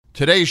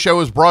Today's show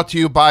is brought to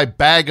you by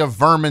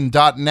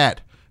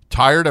bagofvermin.net.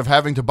 Tired of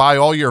having to buy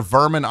all your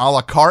vermin a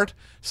la carte?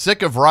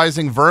 Sick of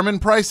rising vermin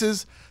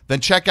prices? Then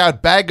check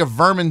out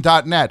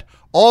bagofvermin.net.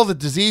 All the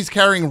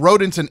disease-carrying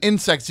rodents and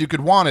insects you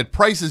could want at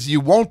prices you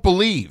won't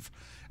believe.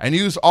 And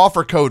use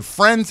offer code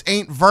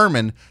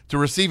FRIENDSAIN'TVERMIN to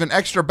receive an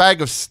extra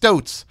bag of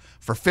stoats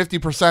for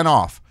 50%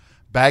 off.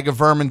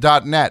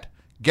 Bagofvermin.net.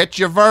 Get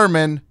your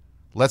vermin.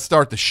 Let's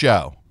start the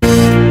show.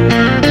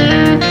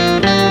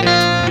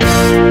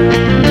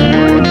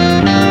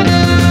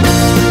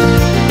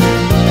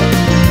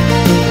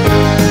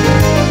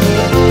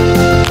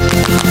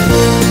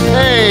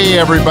 Hey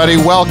everybody,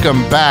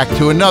 welcome back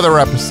to another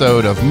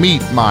episode of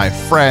Meet My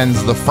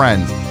Friends, The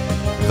Friends.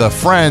 The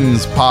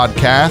Friends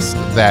podcast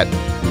that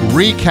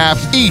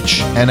recaps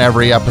each and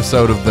every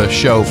episode of the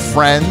show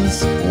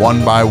Friends,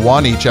 one by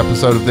one. Each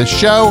episode of this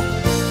show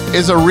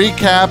is a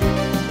recap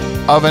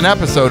of an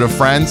episode of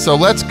Friends. So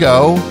let's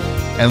go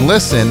and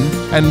listen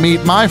and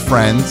meet my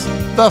friends,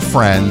 the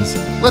Friends.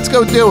 Let's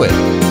go do it.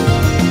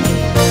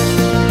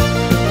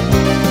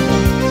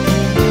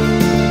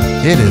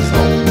 It is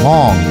a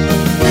long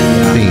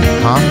theme,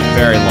 huh?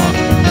 Very long.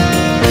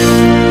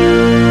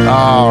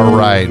 All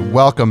right.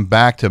 Welcome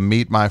back to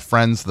Meet My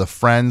Friends, the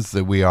Friends.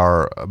 That we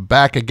are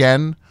back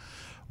again,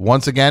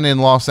 once again in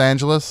Los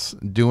Angeles,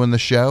 doing the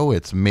show.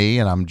 It's me,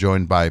 and I'm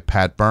joined by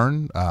Pat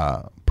Byrne,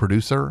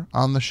 producer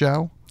on the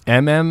show.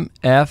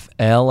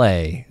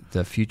 MMFLA,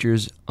 the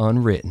future's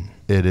unwritten.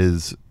 It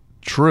is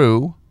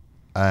true,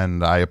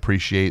 and I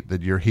appreciate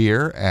that you're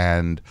here,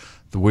 and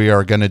we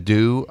are going to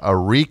do a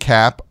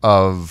recap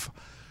of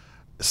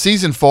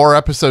Season 4,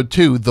 Episode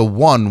 2, The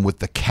One with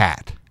the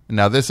Cat.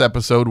 Now, this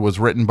episode was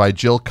written by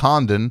Jill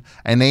Condon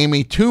and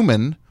Amy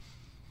Tooman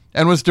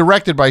and was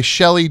directed by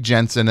Shelley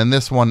Jensen, and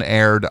this one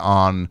aired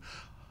on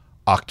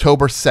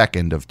October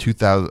 2nd of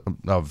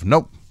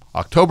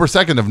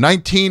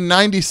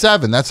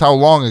 1997. That's how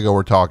long ago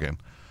we're talking.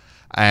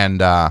 And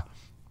the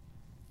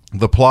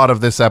plot of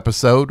this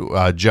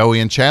episode, Joey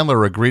and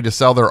Chandler agree to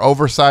sell their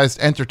oversized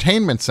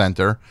entertainment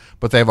center,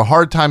 but they have a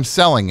hard time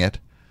selling it.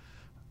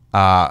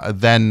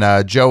 Then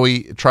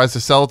Joey tries to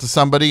sell it to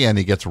somebody, and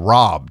he gets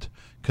robbed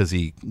because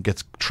he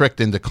gets tricked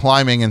into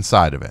climbing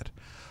inside of it.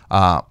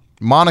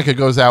 Monica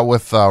goes out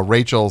with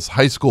Rachel's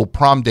high school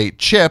prom date,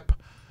 Chip,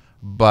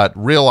 but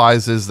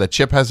realizes that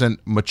Chip hasn't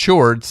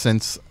matured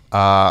since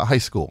high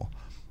school.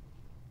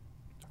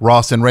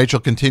 Ross and Rachel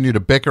continue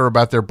to bicker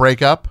about their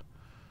breakup.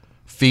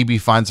 Phoebe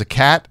finds a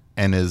cat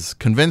and is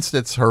convinced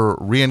it's her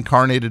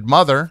reincarnated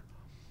mother,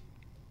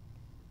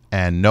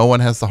 and no one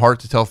has the heart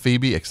to tell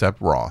Phoebe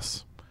except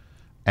Ross.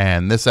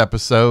 And this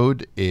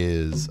episode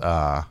is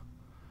a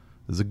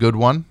good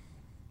one.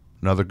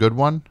 Another good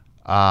one.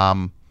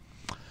 Yeah,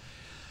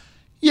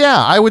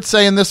 I would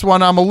say in this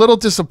one, I'm a little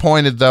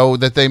disappointed, though,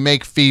 that they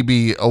make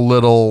Phoebe a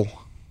little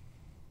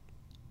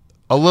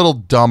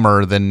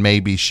dumber than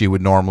maybe she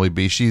would normally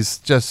be. She's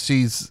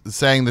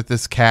saying that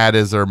this cat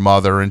is her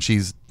mother, and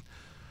she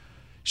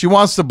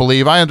wants to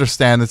believe. I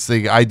understand it's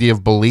the idea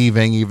of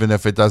believing, even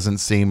if it doesn't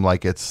seem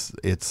like it's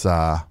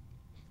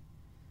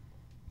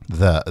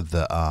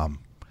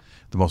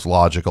the most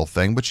logical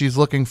thing, but she's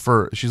looking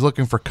for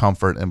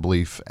comfort and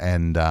belief,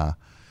 and I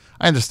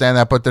understand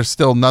that, but they're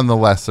still,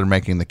 nonetheless, they're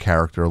making the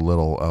character a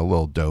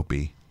little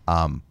dopey.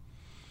 Yeah,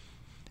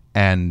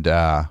 in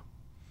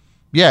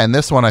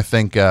this one, I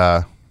think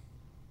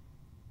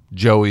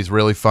Joey's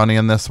really funny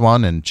in this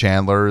one, and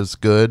Chandler is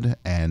good,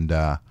 and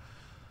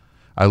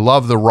I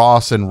love the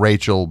Ross and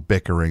Rachel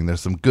bickering.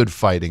 There's some good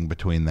fighting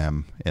between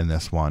them in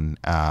this one.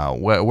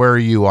 Where are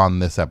you on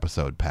this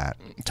episode, Pat?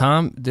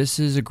 Tom, this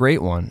is a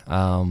great one.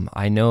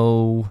 I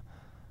know,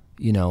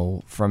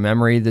 from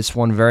memory, this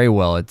one very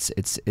well.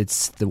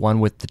 It's the one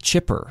with the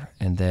chipper,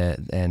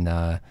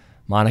 and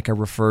Monica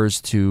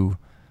refers to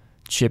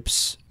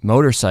Chip's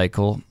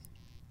motorcycle.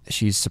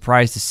 She's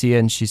surprised to see it,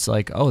 and she's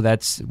like, "Oh,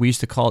 we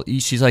used to call."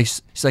 She's like,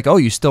 "Oh,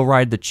 you still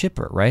ride the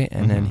chipper, right?"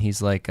 And then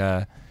he's like,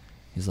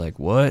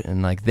 "What?"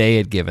 And like they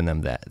had given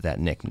them that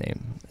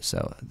nickname,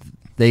 so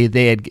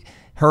they had.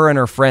 Her and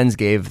her friends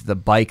gave the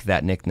bike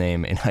that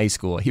nickname in high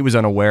school. He was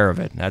unaware of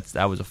it.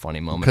 That was a funny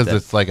moment. Because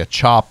it's like a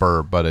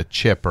chopper, but a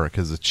chipper.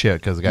 Because the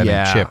guy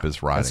named Chip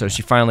is riding. And so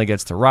she finally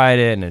gets to ride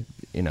it, and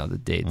the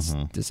date's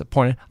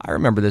disappointed. I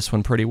remember this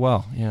one pretty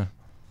well. Yeah.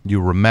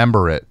 You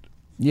remember it?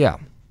 Yeah.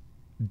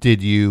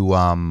 Did you?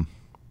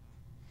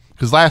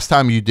 Because last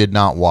time you did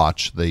not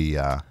watch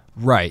the.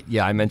 Right.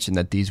 Yeah, I mentioned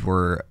that these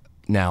were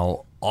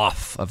now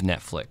off of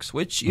Netflix,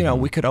 which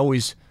we could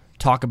always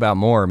talk about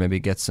more, maybe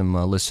get some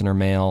listener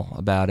mail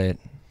about it.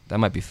 That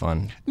might be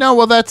fun. No,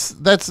 well, that's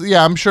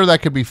yeah, I'm sure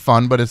that could be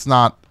fun, but it's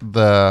not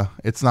the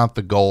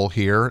goal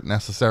here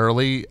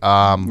necessarily.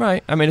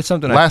 Right. I mean, it's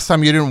something. Last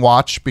time you didn't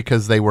watch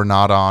because they were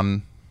not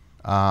on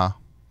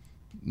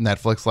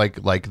Netflix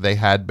like they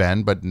had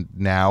been, but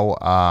now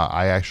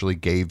I actually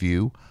gave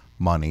you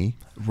money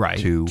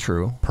to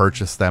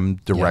purchase them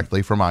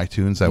directly from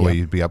iTunes. That way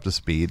you'd be up to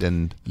speed.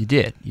 And you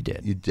did.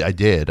 I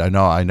did. I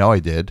know I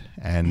did.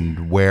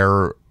 And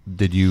where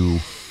did you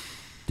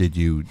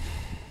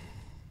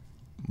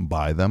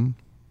buy them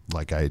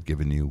like I had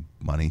given you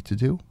money to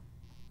do?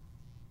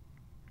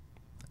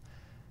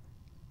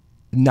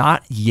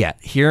 Not yet.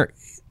 Here's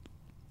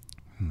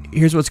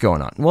what's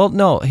going on. Well,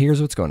 no,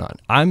 here's what's going on.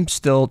 I'm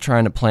still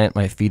trying to plant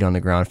my feet on the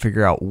ground,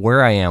 figure out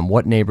where I am,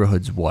 what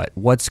neighborhood's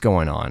what's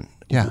going on.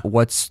 Yeah.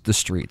 What's the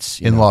streets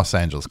in Los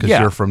Angeles, because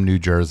Yeah. you're from New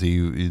Jersey.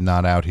 You're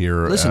not out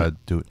here. Listen,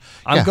 Yeah.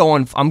 I'm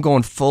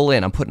going full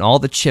in. I'm putting all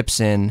the chips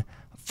in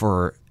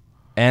for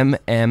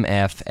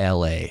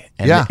MMFLA.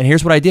 And, Yeah. and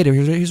here's what I did.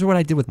 Here's what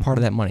I did with part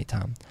of that money,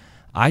 Tom.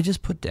 I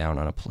just put down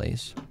on a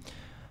place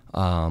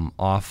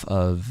off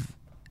of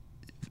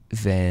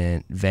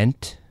Ventura.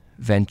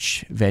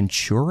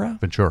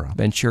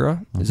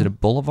 Ventura. Is it a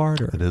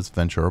boulevard or It is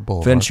Ventura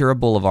Boulevard. Ventura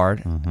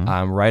Boulevard?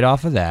 I'm right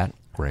off of that.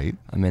 Great.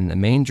 I'm in the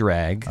main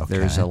drag. Okay.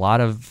 There's a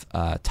lot of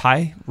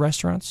Thai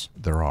restaurants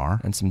There are.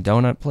 and some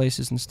donut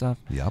places and stuff.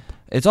 Yep.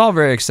 It's all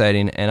very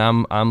exciting, and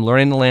I'm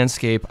learning the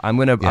landscape. I'm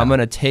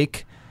gonna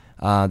take.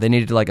 They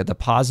needed like a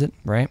deposit,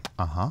 right?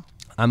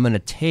 I'm gonna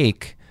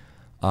take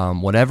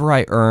whatever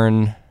I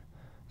earn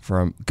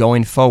from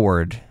going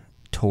forward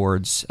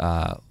towards.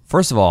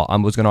 First of all, I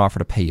was gonna offer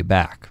to pay you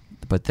back,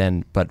 but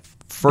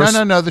first,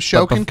 No. The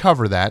show can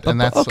cover that, and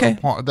that's okay.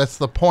 that's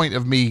the point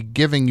of me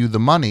giving you the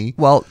money.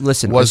 Well,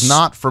 listen, was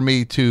not for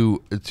me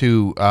to.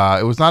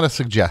 It was not a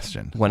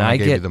suggestion when I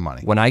gave get you the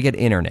money. when I get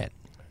internet.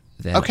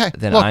 Then, Okay,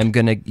 then look. I'm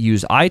gonna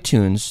use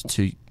iTunes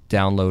to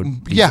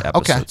download these Yeah.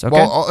 episodes. Okay.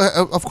 Well,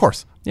 of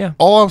course. Yeah.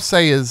 All I'll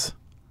say is,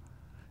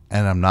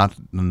 and I'm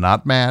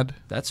not mad.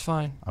 That's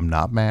fine. I'm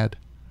not mad.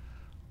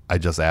 I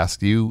just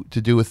asked you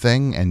to do a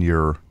thing, and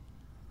you're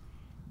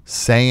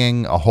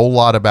saying a whole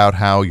lot about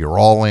how you're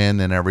all in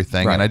and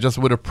everything. Right. And I just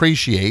would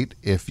appreciate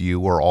if you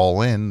were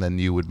all in, then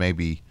you would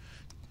maybe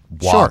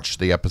watch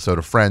the episode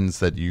of Friends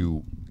that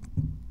you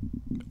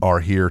are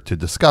here to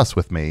discuss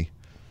with me,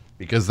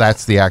 because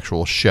that's the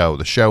actual show.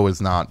 The show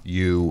is not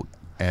you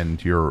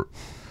and your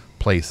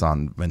place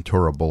on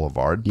Ventura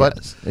Boulevard. But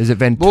Yes. Is it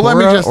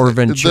Ventura or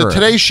Ventura?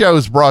 Today's show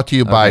is brought to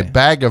you by Okay.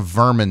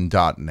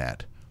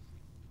 bagofvermin.net.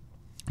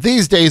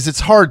 These days,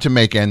 it's hard to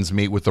make ends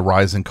meet with the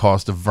rising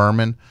cost of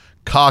vermin.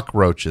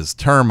 Cockroaches,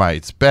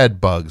 termites,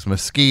 bed bugs,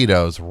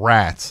 mosquitoes,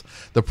 rats.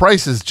 The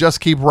prices just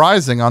keep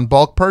rising on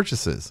bulk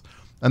purchases.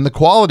 And the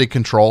quality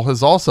control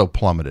has also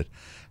plummeted.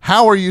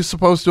 How are you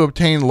supposed to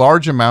obtain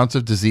large amounts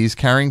of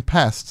disease-carrying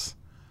pests?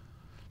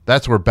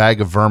 That's where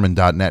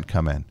bagofvermin.net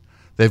come in.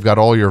 They've got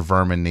all your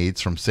vermin needs,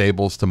 from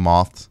sables to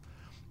moths,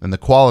 and the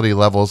quality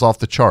level is off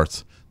the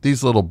charts.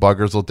 These little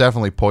buggers will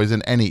definitely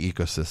poison any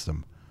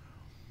ecosystem.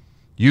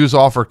 Use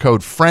offer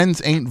code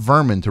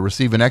FRIENDSAIN'TVERMIN to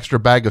receive an extra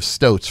bag of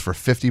stoats for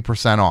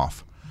 50%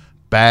 off.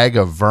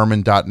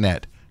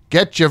 Bagofvermin.net.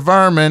 Get your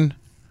vermin.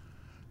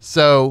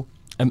 So,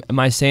 Am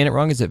I saying it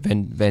wrong? Is it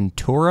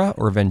Ventura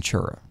or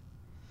Ventura?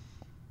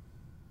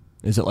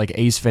 Is it like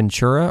Ace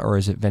Ventura or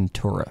is it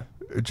Ventura?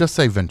 just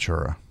say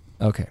Ventura.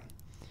 Okay.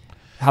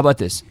 How about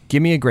this?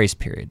 Give me a grace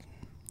period.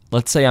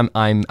 Let's say I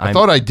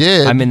thought I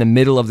did. I'm in the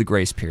middle of the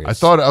grace period. I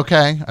thought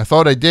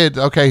I did.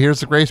 Okay, here's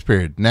the grace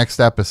period. Next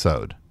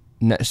episode.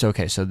 So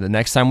the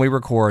next time we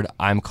record,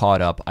 I'm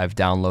caught up. I've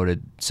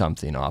downloaded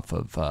something off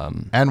of.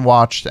 And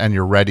watched, and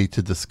you're ready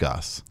to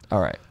discuss.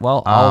 All right.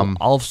 Well,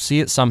 I'll see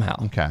it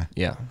somehow. Okay.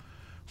 Yeah.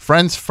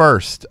 Friends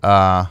first.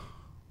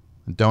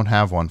 Don't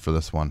have one for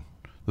this one.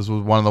 This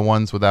was one of the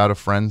ones without a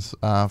friends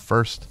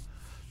first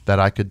that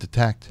I could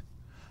detect.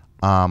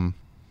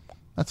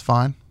 That's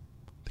fine.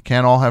 They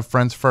can't all have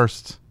friends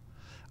first.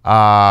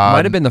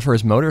 Might have been the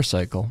first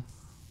motorcycle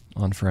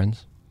on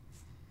Friends.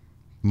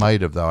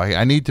 Might have, though.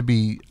 I need to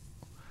be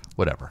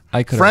whatever.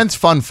 I could've- Friends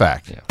fun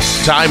fact. Yeah.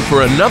 Time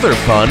for another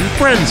fun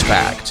Friends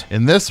fact.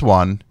 In this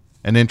one,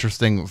 an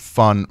interesting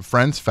fun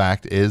Friends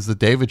fact is that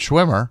David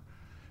Schwimmer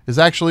is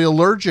actually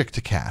allergic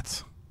to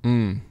cats.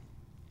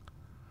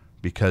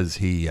 Because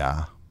he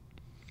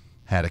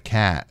had a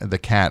cat. The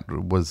cat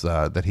was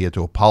that he had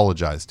to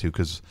apologize to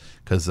because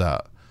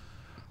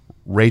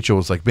Rachel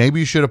was like, maybe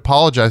you should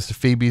apologize to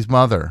Phoebe's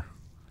mother.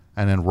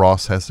 And then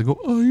Ross has to go,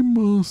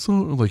 I'm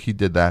sorry. Like he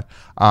did that.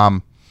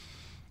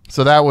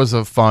 So that was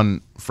a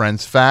fun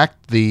Friends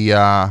fact.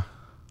 The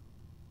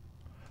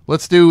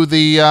let's do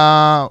the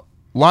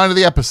line of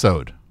the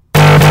episode.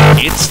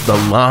 It's the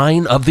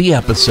line of the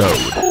episode.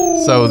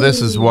 So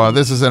this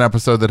is an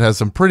episode that has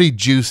some pretty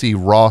juicy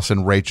Ross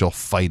and Rachel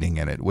fighting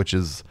in it, which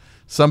is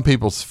some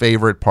people's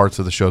favorite parts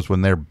of the shows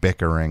when they're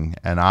bickering,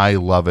 and I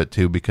love it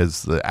too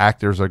because the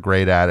actors are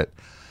great at it.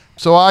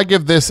 So I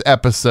give this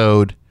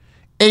episode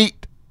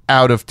 8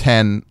 out of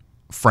 10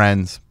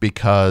 Friends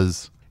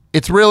because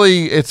it's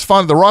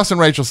fun. The Ross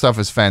and Rachel stuff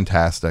is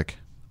fantastic.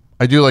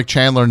 I do like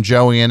Chandler and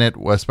Joey in it,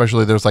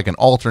 especially there's like an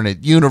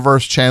alternate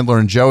universe Chandler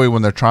and Joey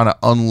when they're trying to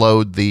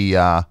unload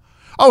the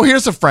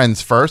here's a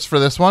Friends first for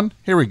this one.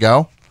 Here we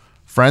go.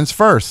 Friends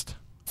first.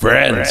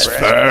 Friends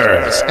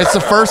first. It's the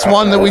first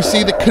one that we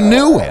see the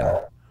canoe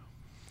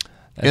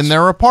in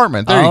their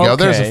apartment. There you go.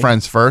 There's a Okay.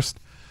 Friends first.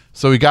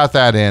 So we got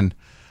that in.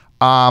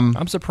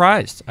 I'm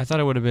surprised. I thought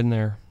it would have been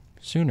there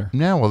sooner.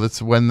 Yeah, well,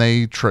 it's when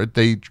they tried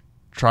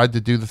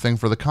to do the thing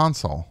for the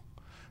console.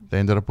 They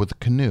ended up with a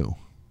canoe.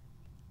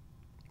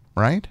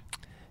 right?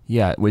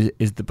 Yeah,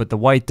 but the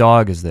white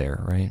dog is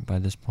there, right, by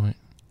this point?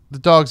 The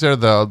dogs are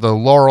the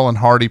Laurel and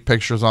Hardy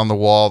pictures on the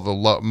wall.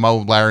 The Mo,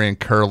 Larry, and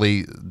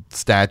Curly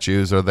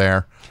statues are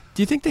there.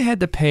 Do you think they had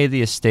to pay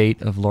the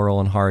estate of Laurel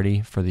and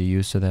Hardy for the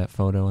use of that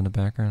photo in the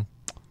background?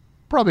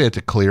 Probably had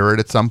to clear it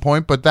at some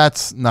point, but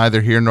that's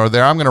neither here nor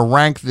there. I'm going to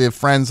rank the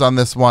friends on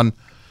this one.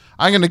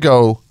 I'm going to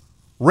go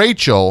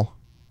Rachel,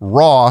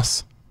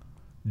 Ross,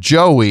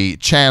 Joey,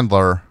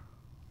 Chandler,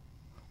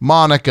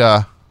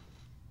 Monica,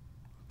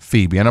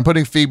 Phoebe. And I'm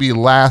putting Phoebe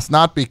last,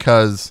 not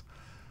because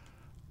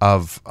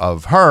of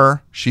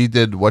her. She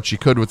did what she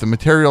could with the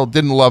material,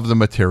 didn't love the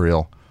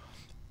material.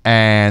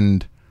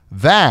 And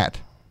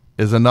that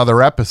is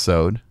another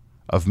episode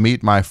of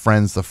Meet My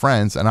Friends the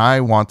Friends, and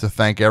I want to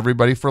thank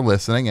everybody for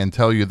listening and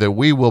tell you that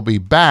we will be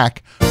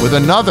back with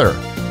another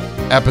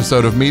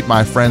episode of Meet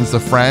My Friends the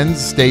Friends.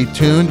 Stay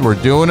tuned. We're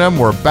doing them.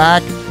 We're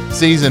back,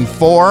 season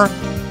 4,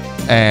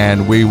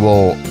 and we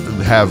will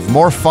have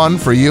more fun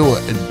for you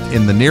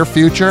in the near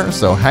future.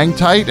 So hang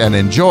tight and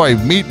enjoy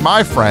Meet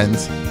My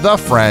Friends the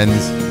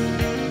Friends.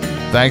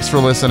 Thanks for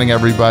listening,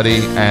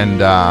 everybody,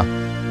 and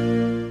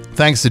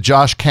thanks to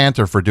Josh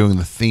Cantor for doing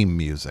the theme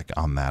music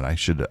on that.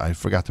 I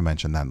forgot to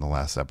mention that in the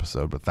last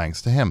episode, but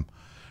thanks to him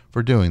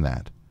for doing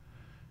that.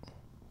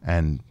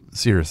 And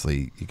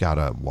seriously, you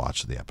gotta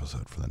watch the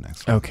episode for the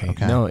next one. Okay.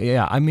 No,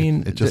 yeah. I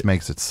mean, it just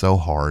makes it so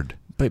hard.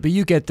 But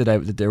you get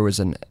that there was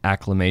an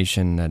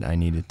acclamation that I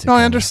needed to. No,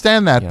 I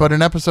understand that, but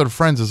an episode of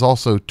Friends is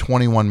also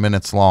 21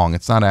 minutes long.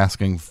 It's not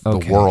asking the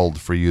world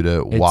for you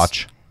to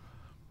watch.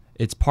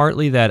 It's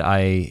partly that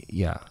I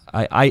you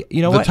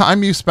know the what?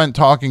 time you spent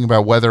talking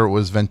about whether it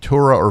was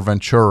Ventura or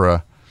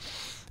Ventura,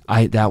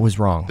 that was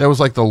wrong. That was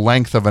like the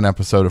length of an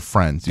episode of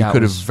Friends. You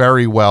could have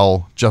very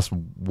well just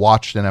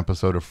watched an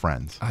episode of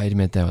Friends. I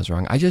admit that was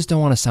wrong. I just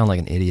don't want to sound like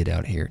an idiot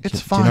out here.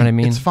 It's fine. Do you know what I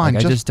mean? It's fine.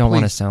 Like, I just don't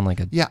want to sound like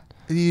a... Yeah,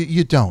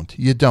 you don't.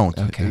 You don't.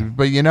 Okay.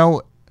 But you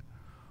know...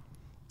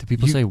 Do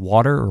people say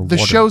water or the water?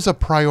 show's a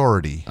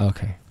priority.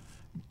 Okay.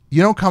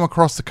 You don't come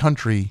across the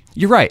country...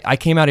 You're right. I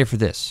came out here for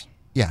this.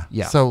 Yeah.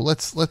 Yeah. So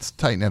let's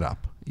tighten it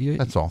up.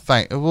 That's all.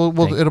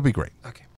 It'll be great. Okay.